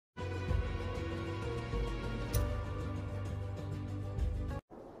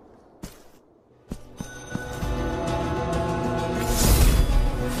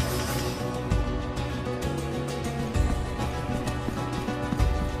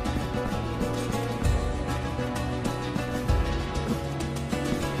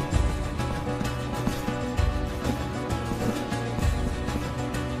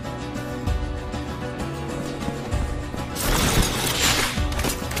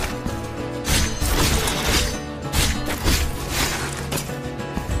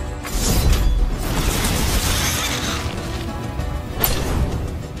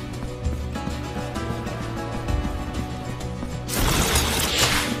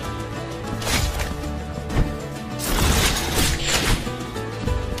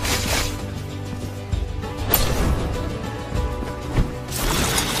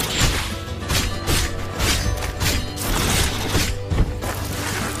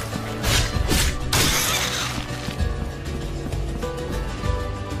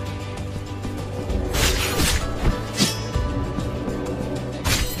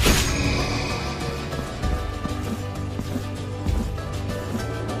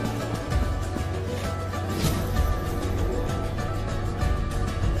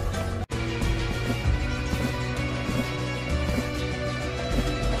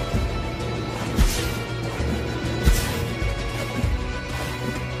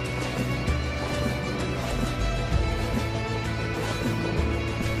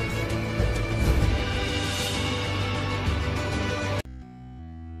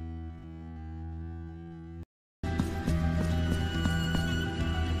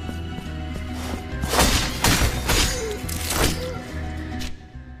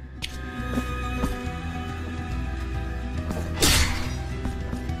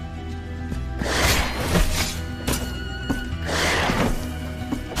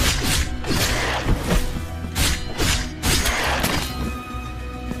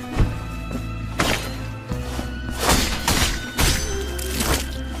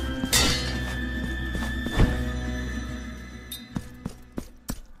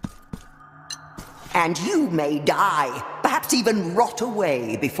And you may die, perhaps even rot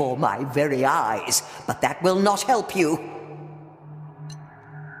away before my very eyes, but that will not help you.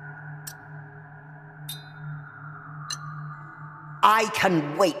 I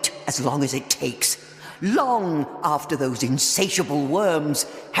can wait as long as it takes, long after those insatiable worms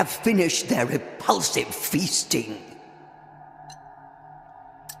have finished their repulsive feasting.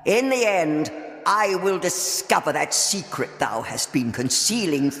 In the end, I will discover that secret thou hast been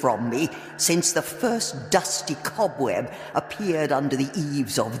concealing from me since the first dusty cobweb appeared under the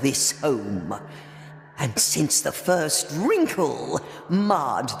eaves of this home, and since the first wrinkle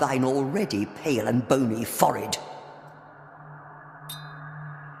marred thine already pale and bony forehead.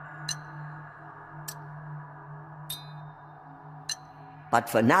 But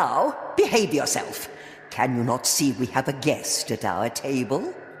for now, behave yourself. Can you not see we have a guest at our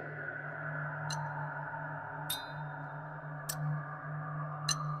table?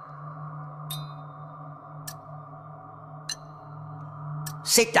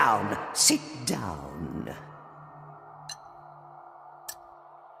 Sit down, sit down.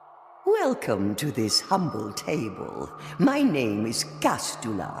 Welcome to this humble table. My name is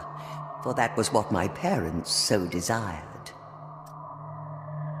Castula, for that was what my parents so desired.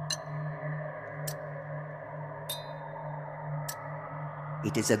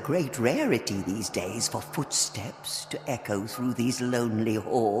 It is a great rarity these days for footsteps to echo through these lonely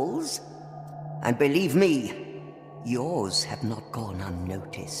halls. And believe me, yours have not gone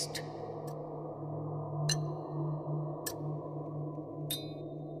unnoticed.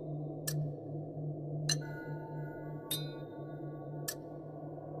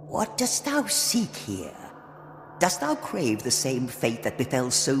 What dost thou seek here? Dost thou crave the same fate that befell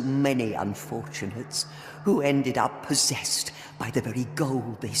so many unfortunates who ended up possessed by the very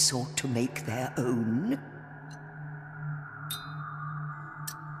gold they sought to make their own?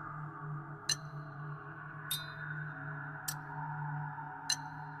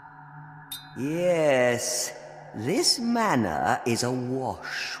 Yes, this manor is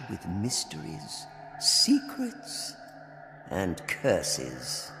awash with mysteries, secrets, and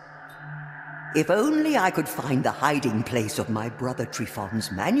curses. If only I could find the hiding place of my brother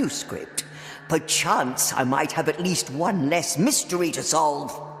Trifon's manuscript, perchance I might have at least one less mystery to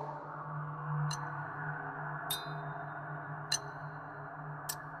solve.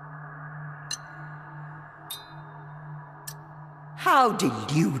 How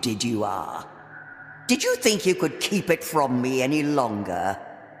deluded you are. Did you think you could keep it from me any longer?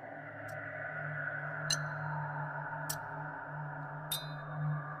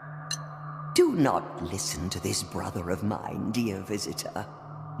 Do not listen to this brother of mine, dear visitor.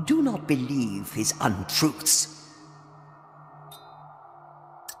 Do not believe his untruths.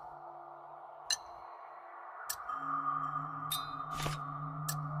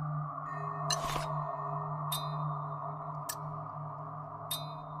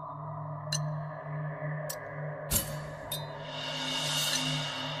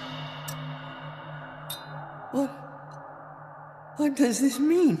 What does this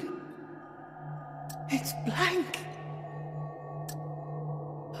mean? It's blank.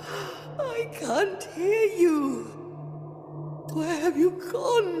 I can't hear you. Where have you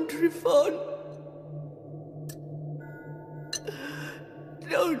gone, Trifon?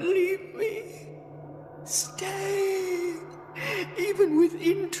 Don't leave me. Stay. Even with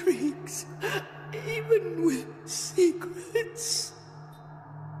intrigues, even with secrets.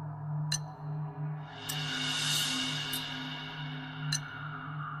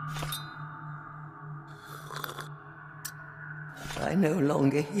 I no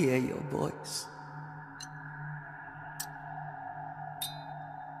longer hear your voice.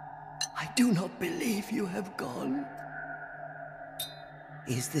 I do not believe you have gone.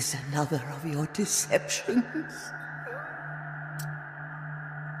 Is this another of your deceptions?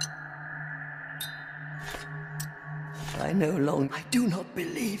 I do not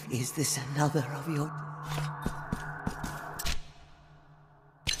believe. Is this another of your...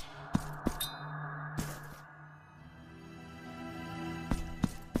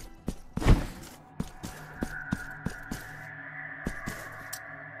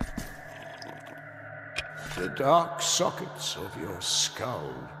 The dark sockets of your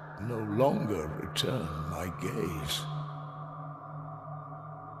skull no longer return my gaze.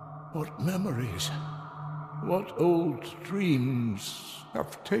 What memories, what old dreams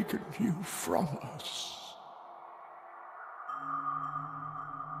have taken you from us?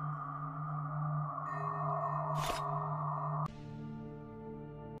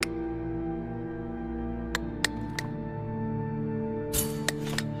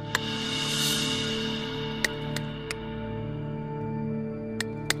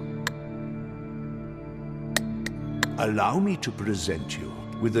 Allow me to present you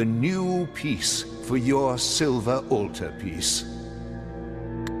with a new piece for your silver altarpiece.